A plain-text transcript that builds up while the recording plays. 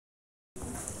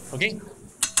Okay?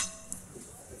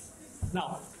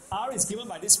 Now, R is given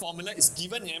by this formula, is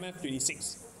given in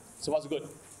MF26. So what's good?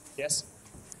 Yes?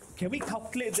 Can we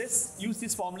calculate this, use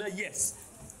this formula? Yes.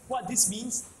 What this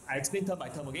means, I explain term by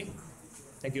term, okay?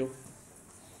 Thank you.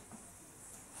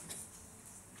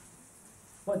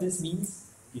 What this means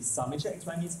is summation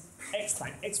x1 means x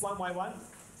times x1, y1,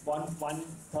 one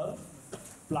term,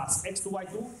 plus x2,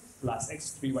 y2, plus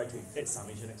x3, y3. That's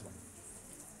summation x1.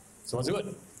 So what's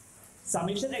good?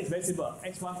 Summation x very simple.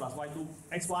 x1 plus y2,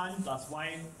 x1 plus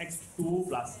y, x2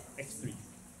 plus x3.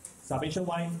 Summation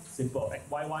y, simple.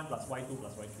 y1 plus y2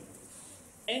 plus y3.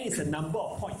 N is the number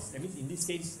of points. That means in this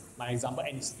case, my example,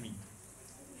 n is 3.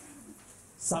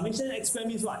 Summation x squared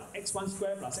means what? x1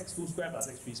 squared plus x2 squared plus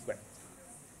x3 squared.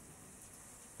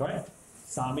 Correct?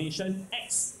 Summation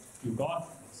x, you got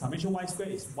summation y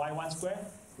squared is y1 squared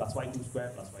plus y2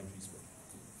 squared plus y3 squared.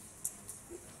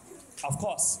 Of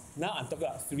course, now I'm talking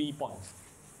about 3 points.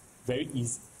 Very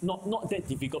easy. Not that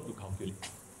difficult to calculate.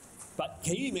 But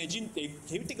can you imagine, can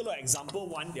you take a look at example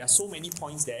 1? There are so many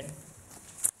points there.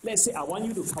 Let's say I want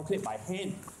you to calculate by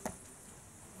hand.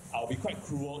 I'll be quite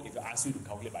cruel if I ask you to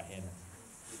calculate by hand.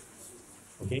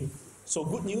 Okay? So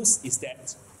good news is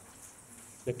that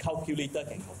the calculator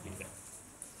can calculate that.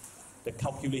 The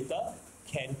calculator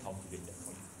can calculate that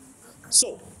for you.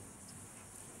 So,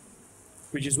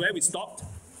 which is where we stopped.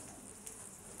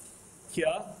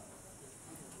 Here,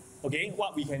 okay,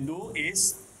 what we can do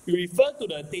is, we refer to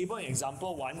the table in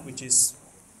example 1, which is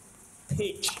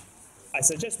page. I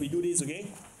suggest we do this,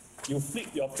 okay? You flip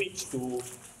your page to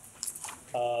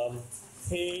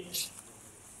page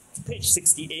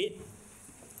 68,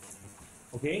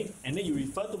 okay? And then you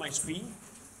refer to my screen.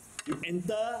 You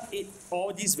enter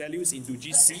all these values into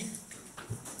GC,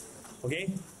 okay?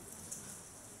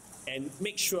 And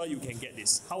make sure you can get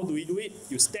this. How do we do it?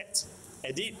 You stat,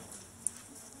 edit.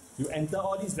 You enter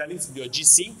all these values into your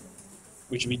GC,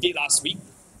 which we did last week.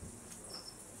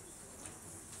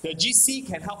 The GC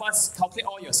can help us calculate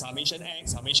all your summation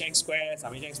x squared,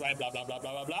 summation xy, blah, blah, blah,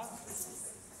 blah, blah, blah,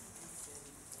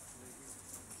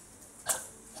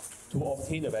 to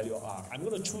obtain the value of R. I'm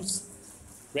going to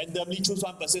randomly choose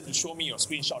one person to show me your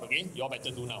screenshot, okay? You all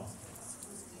better do now.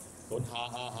 Don't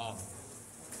ha.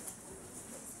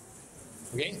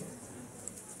 Okay?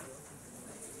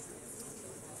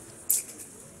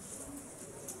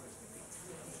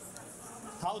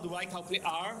 How do I calculate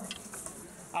R?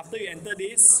 After you enter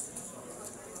this,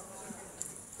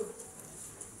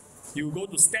 you go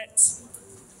to stats,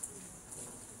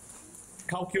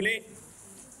 calculate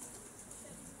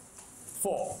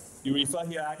 4. You refer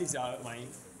here, these are my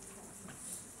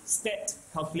stat,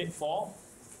 calculate 4,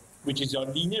 which is your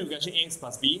linear regression Ax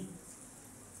plus B.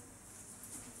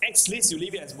 X list, you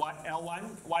leave it as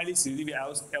L1, Y list, you leave it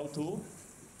as L2.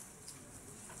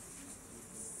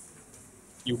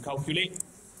 You calculate.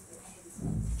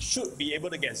 Should be able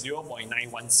to get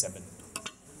 0.917.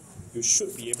 You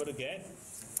should be able to get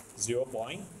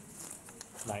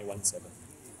 0.917.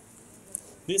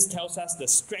 This tells us the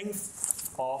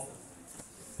strength of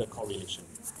the correlation.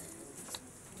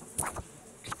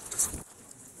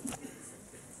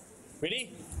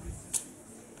 Ready?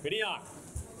 Ready or not?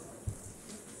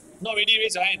 Not ready,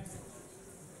 raise your hand.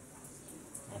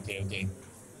 Okay.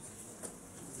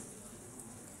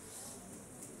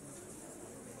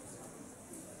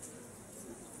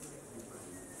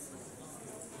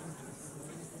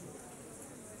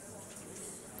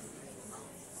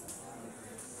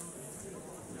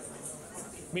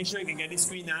 Make sure you can get this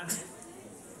screen now.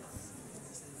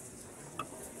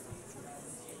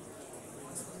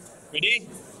 Ready?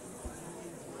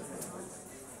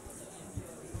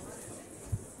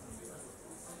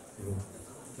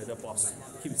 Better pause.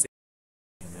 Keep saying.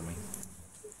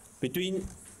 Between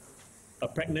a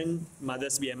pregnant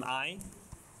mother's BMI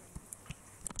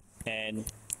and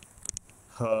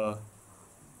her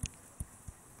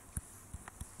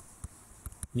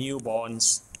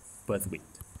newborn's birth weight.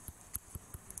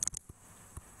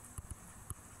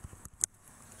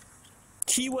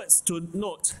 Keywords to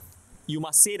note, you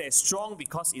must say that it's strong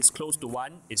because it's close to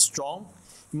 1, it's strong.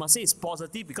 You must say it's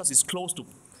positive because it's close to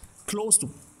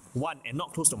 1 and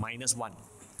not close to -1.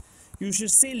 You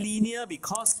should say linear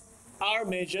because R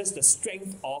measures the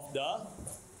strength of the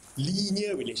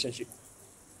linear relationship.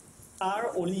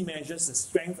 R only measures the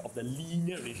strength of the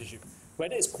linear relationship.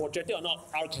 Whether it's quadratic or not,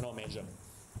 R cannot measure.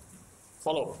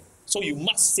 Follow. So you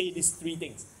must say these 3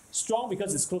 things. Strong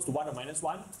because it's close to 1 or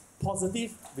 -1.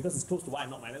 Positive because it's close to 1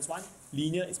 and not -1.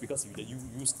 Linear is because you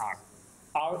use R.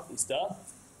 R is the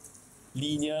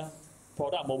linear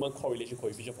product moment correlation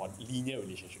coefficient for linear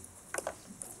relationship.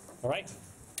 Alright?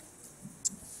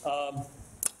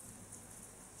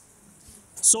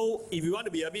 So if you want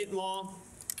to be a bit more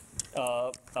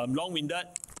long-winded,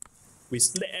 we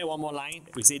add one more line.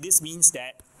 We say this means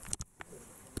that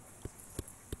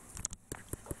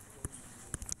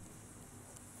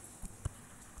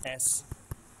as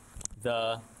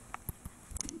the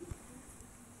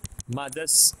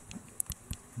mother's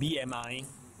BMI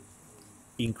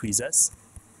increases,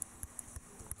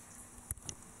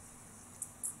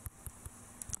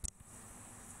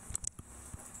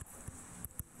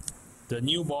 the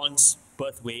newborn's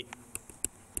birth weight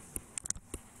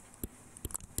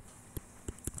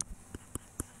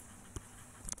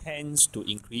tends to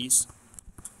increase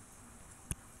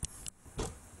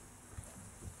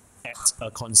at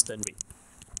a constant rate.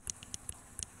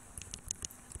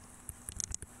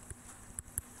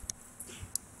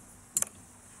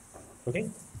 Okay,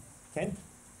 Ken?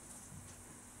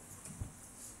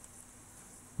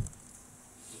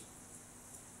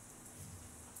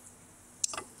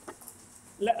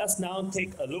 Let us now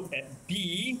take a look at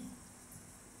B.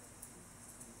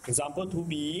 Example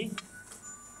 2B.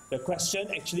 The question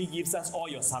actually gives us all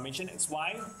your summation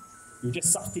xy. You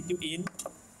just substitute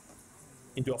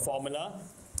into a formula.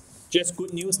 Just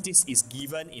good news, this is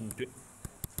given in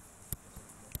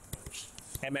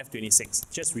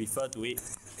MF26. Just refer to it.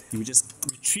 You just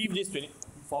retrieve this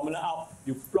formula out.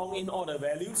 You plonk in all the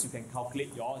values. You can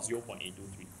calculate your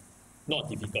 0.823. Not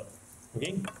difficult.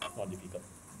 Okay? Not difficult.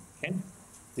 Okay?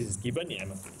 This is given in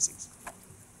MF26.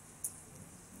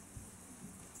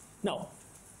 Now,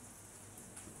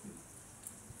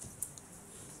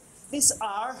 this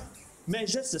R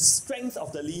measures the strength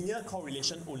of the linear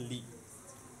correlation only.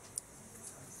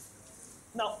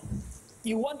 Now,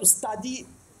 you want to study,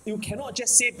 you cannot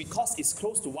just say because it's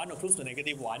close to 1 or close to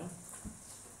 -1,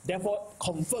 therefore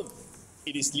confirm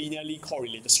it is linearly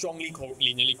correlated, strongly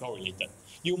linearly correlated.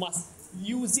 You must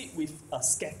use it with a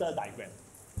scatter diagram.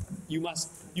 You must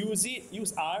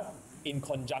use R in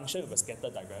conjunction with a scatter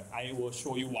diagram. I will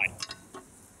show you why.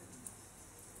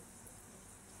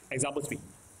 Example 3.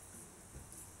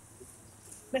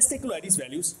 Let's take a look at these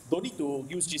values. Don't need to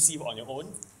use GC on your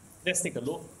own. Let's take a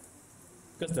look.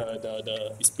 Because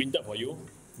it's printed for you.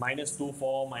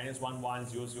 -24, -11,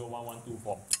 00,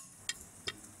 1124.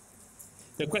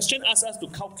 The question asks us to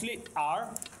calculate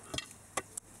R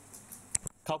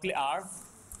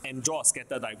and draw a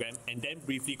scatter diagram and then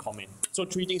briefly comment. So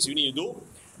 3 things you need to do.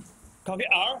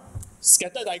 Calculate R,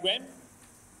 scatter diagram,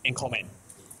 and comment.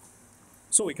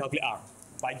 So we calculate R.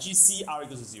 By GC, R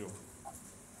equals to 0.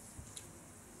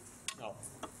 Now,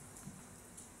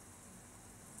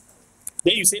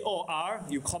 then you say, oh, R,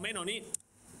 you comment on it,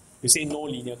 you say no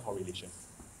linear correlation.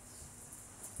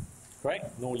 Right?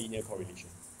 No linear correlation.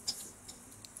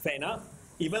 Fair enough?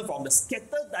 Even from the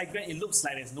scatter diagram, it looks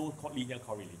like there's no linear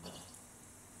correlation.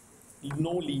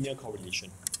 No linear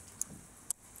correlation.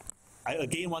 I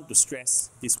again want to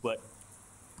stress this word,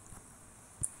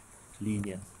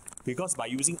 linear. Because by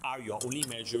using R, you are only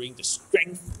measuring the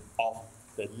strength of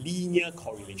the linear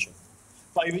correlation.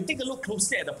 But if you take a look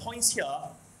closely at the points here,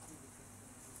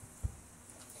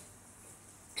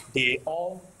 they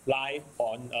all lie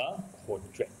on a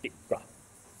quadratic graph.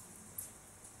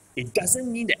 It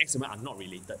doesn't mean that X and Y are not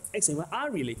related. X and Y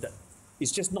are related.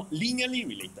 It's just not linearly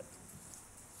related.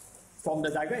 From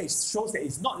the diagram, it shows that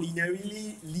it's not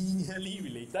linearly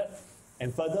related.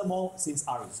 And furthermore, since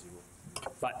R is 0.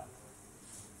 But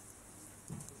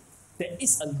there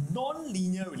is a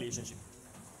non-linear relationship.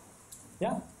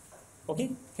 Yeah? Okay,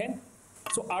 Ken?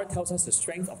 So R tells us the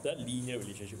strength of the linear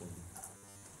relationship only.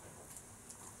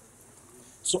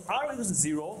 So R equals to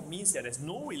 0 means that there's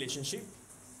no relationship.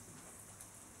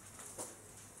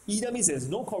 Either means there's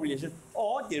no correlation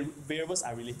or the variables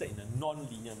are related in a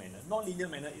non-linear manner. Non-linear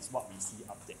manner is what we see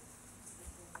up there.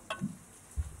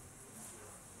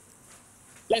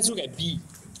 Let's look at B.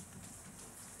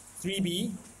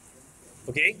 3B.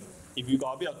 Okay? If you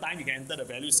got a bit of time, you can enter the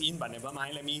values in, but never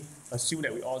mind. Let me assume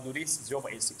that we all do this.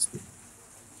 0.862.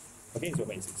 Okay,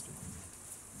 0.862.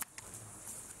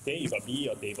 Okay, you got B,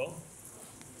 your table.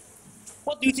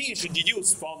 What do you think you should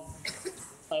deduce from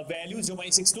a value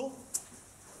 0.862?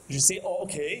 You should say, oh,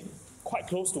 okay, quite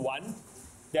close to 1.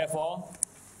 Therefore,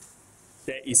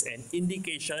 there is an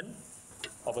indication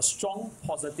of a strong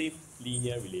positive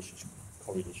linear relationship,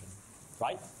 correlation.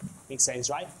 Right? Makes sense,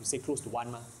 right? You say close to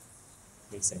 1, ma.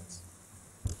 Makes sense.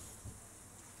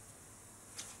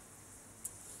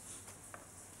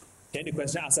 Then the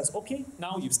question asks us, okay,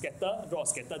 now you draw a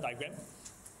scatter diagram.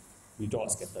 We draw a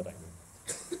scatter diagram.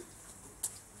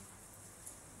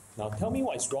 Now tell me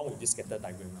what is wrong with this scatter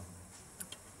diagram now.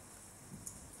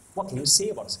 What can you say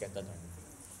about the scatter diagram?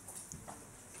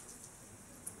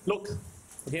 Look.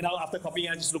 Okay, now after copying,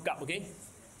 I just look up, okay?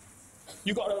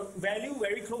 You got a value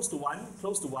very close to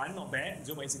 1, not bad,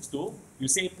 0.62. You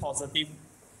say positive,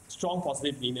 strong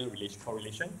positive linear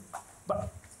correlation.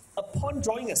 But upon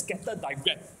drawing a scatter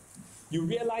diagram, you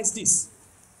realize this,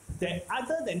 that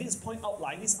other than this point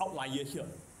outlier, this outlier here,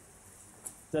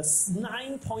 the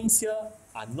 9 points here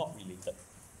are not related.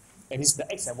 That means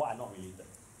the X and Y are not related.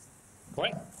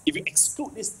 Correct? If you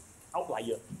exclude this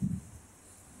outlier,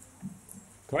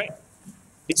 correct?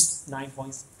 It's 9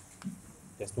 points.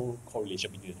 There's no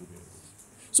correlation between the two variables.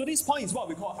 So this point is what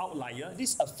we call outlier.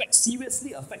 This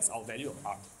seriously affects our value of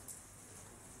R.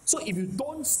 So if you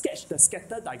don't sketch the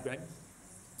scatter diagram,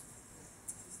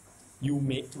 you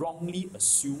may wrongly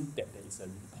assume that there is a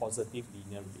positive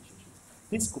linear relationship.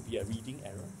 This could be a reading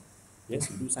error.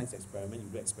 Yes, you do science experiment, you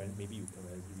do experiment, maybe you have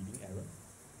a reading error.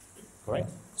 Correct?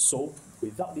 So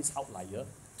without this outlier,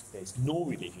 there is no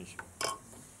relationship.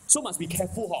 So must be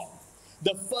careful, huh?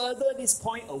 The further this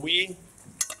point away,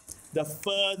 the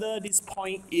further this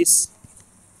point is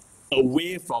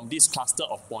away from this cluster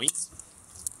of points,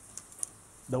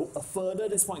 the further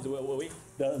this point is away,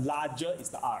 the larger is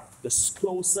the R. The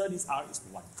closer this R is to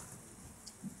 1.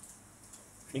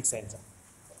 Makes sense?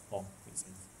 Oh, makes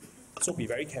sense. So be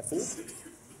very careful.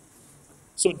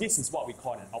 So this is what we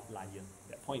call an outlier.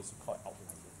 That point is called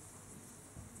outlier.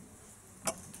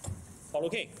 All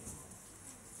okay?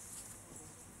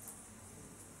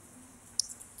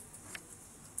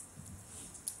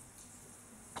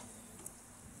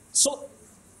 So,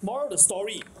 moral of the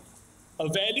story, a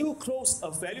value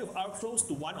of R close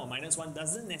to 1 or minus 1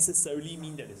 doesn't necessarily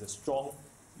mean that there's a strong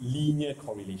linear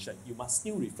correlation. You must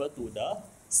still refer to the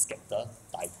scatter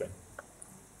diagram.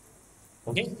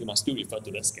 Okay? You must still refer to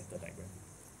the scatter diagram.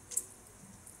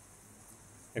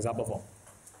 Example 4.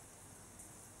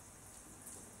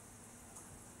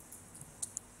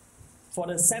 For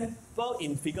the sample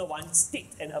in figure 1,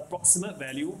 state an approximate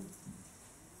value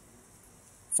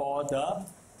for the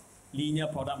linear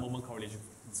product moment correlation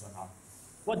is on R.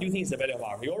 What do you think is the value of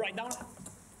R? You all write down?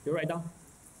 You write down?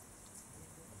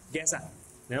 Guess?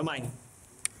 Never mind.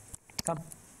 Come.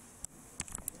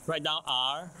 Write down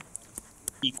R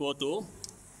equal to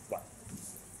what?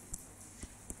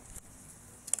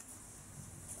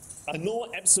 No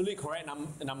absolute correct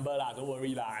number lah. Don't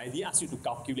worry lah. I didn't ask you to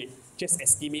calculate. Just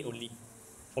estimate only.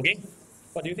 Okay?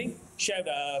 What do you think? Share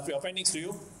with your friend next to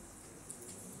you.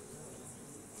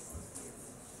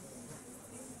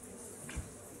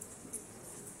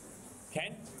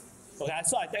 Can? Okay,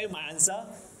 so I tell you my answer.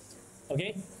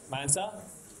 Okay, my answer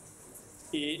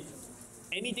is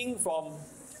anything from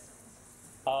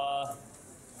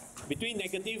between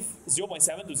negative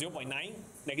 0.7 to 0.9,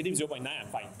 negative 0.9 I'm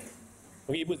fine.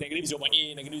 Okay, you put negative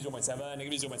 0.8, negative 0.7,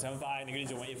 negative 0.75,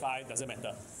 negative 0.85, doesn't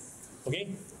matter.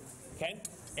 Okay, can?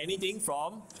 Anything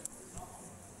from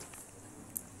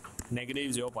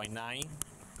negative 0.9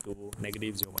 to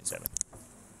negative 0.7.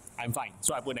 I'm fine,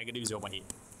 so I put negative 0.8.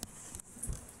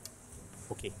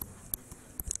 Okay.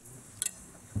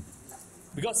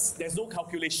 Because there's no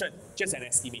calculation, just an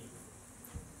estimate.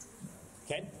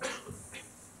 Okay?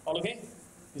 All okay?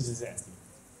 This is an estimate.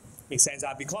 Makes sense,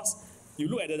 because you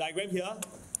look at the diagram here,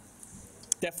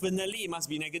 definitely it must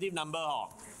be negative number,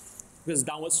 because it's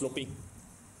downward sloping.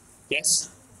 Yes?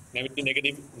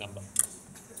 Negative number.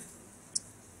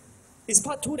 It's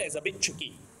part 2 that is a bit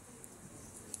tricky.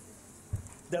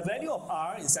 The value of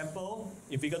R in sample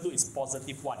in figure 2 is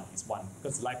positive 1. It's 1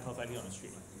 because it lies perfectly on the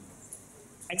straight line.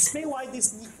 Explain why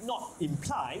this need not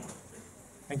imply,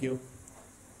 thank you,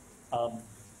 a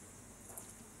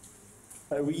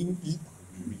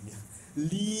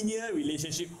linear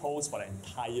relationship holds for the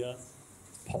entire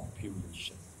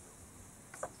population.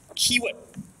 Keyword,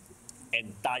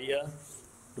 entire,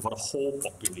 for the whole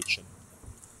population.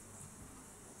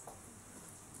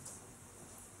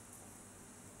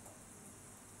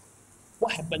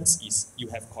 What happens is you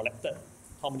have collected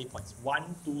how many points?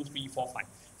 1, 2, 3, 4, 5.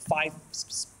 5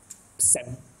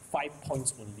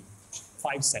 points only.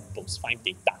 5 samples, 5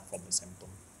 data from the sample.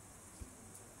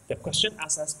 The question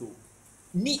asks us to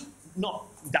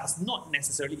does not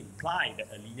necessarily imply that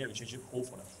a linear relationship holds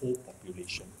for the whole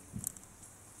population.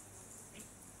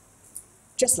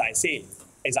 Just like I say,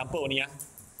 example only,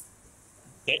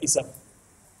 there is a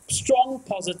strong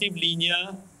positive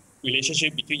linear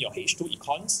relationship between your H2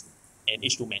 econs and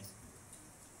H2 math.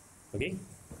 Okay?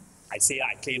 I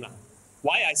claim.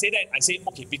 Why I say that? I say,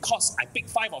 okay, because I pick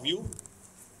 5 of you,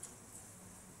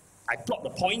 I plot the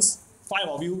points, 5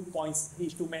 of you points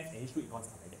H2 math and H2 econs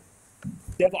are like that.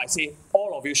 Therefore, I say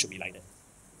all of you should be like that.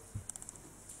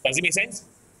 Does it make sense?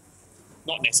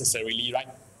 Not necessarily, right?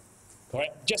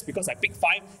 Correct? Just because I pick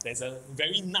 5, there's a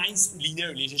very nice linear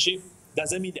relationship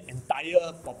doesn't mean the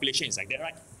entire population is like that,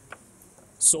 right?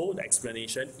 So the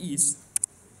explanation is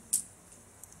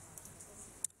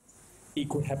it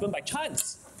could happen by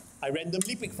chance. I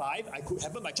randomly pick 5, I could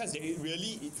happen by chance. It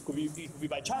could be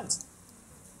by chance.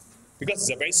 Because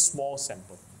it's a very small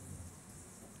sample.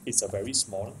 It's a very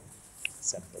small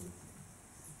sample.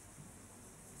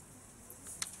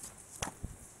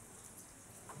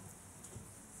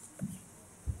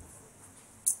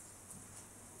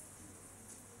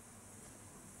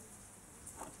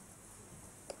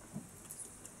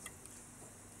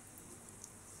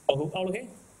 All okay?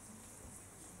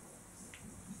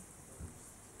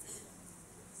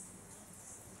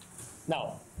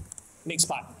 Now, next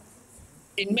part.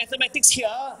 In mathematics here,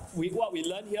 what we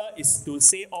learn here is to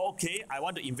say, oh, okay, I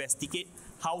want to investigate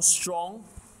how strong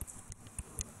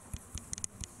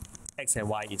x and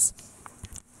y is.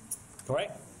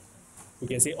 Correct? We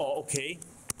can say, oh, okay,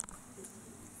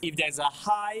 if there's a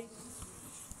high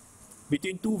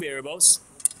between two variables,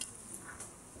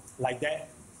 like that,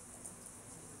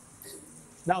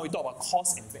 now we talk about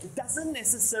cause and effect. It doesn't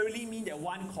necessarily mean that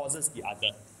one causes the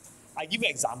other. I give you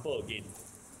an example again.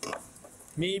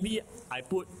 Maybe I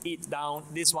put it down,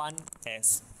 this one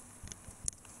as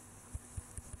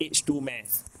H2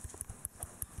 math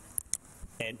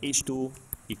and H2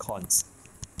 econs.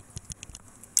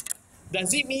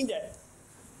 Does it mean that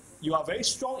you are very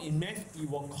strong in math, it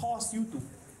will cause you to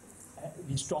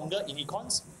be stronger in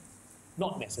econs?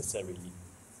 Not necessarily.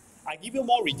 I give you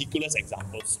more ridiculous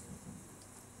examples.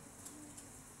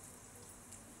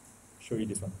 Show you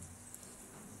this one.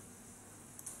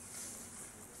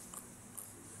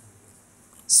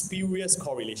 Spurious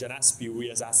correlation,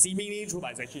 spurious, seemingly true,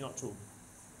 but it's actually not true.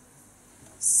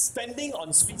 Spending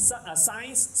on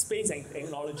science, space, and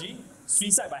technology,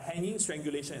 suicide by hanging,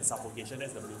 strangulation, and suffocation.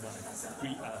 That's the blue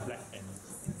one. Black and.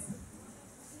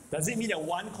 Does it mean that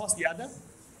one caused the other?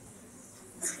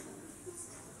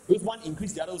 If one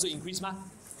increased, the other also increased, ma?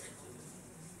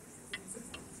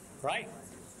 Right?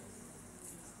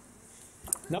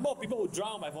 Number of people who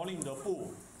drowned by falling into the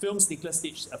pool. Films Nicolas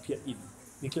Cage appeared in.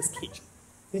 Nicolas Cage.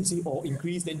 Then say, oh,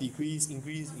 increase, then decrease,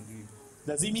 increase, increase.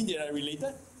 Does it mean they are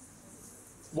related?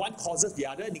 One causes the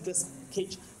other. Nicolas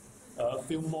Cage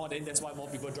film more, then that's why more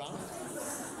people drown.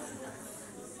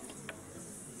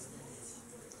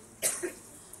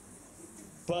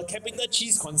 Per capita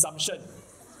cheese consumption.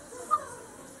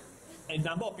 And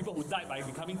number of people who died by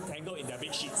becoming tangled in their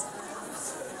bed sheets.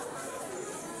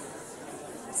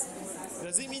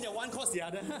 Does it mean that one caused the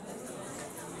other?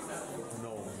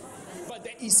 No. But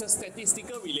there is a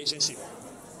statistical relationship.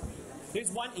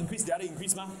 There's one increase, the other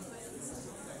increase, ma.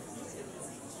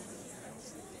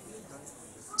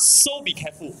 So be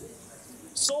careful.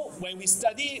 So when we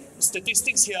study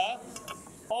statistics here,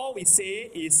 all we say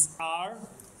is R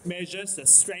measures the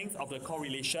strength of the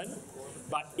correlation,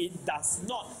 but it does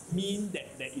not mean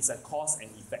that there is a cause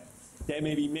and effect. There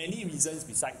may be many reasons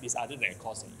besides this other than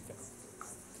cause and effect.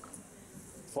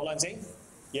 Follow what I'm saying?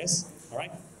 Yes?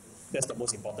 Alright? That's the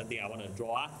most important thing I want to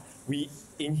draw.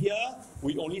 In here,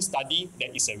 we only study there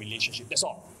is a relationship. That's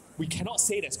all. We cannot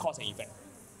say there's cause and effect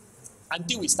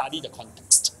until we study the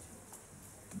context.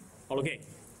 Okay.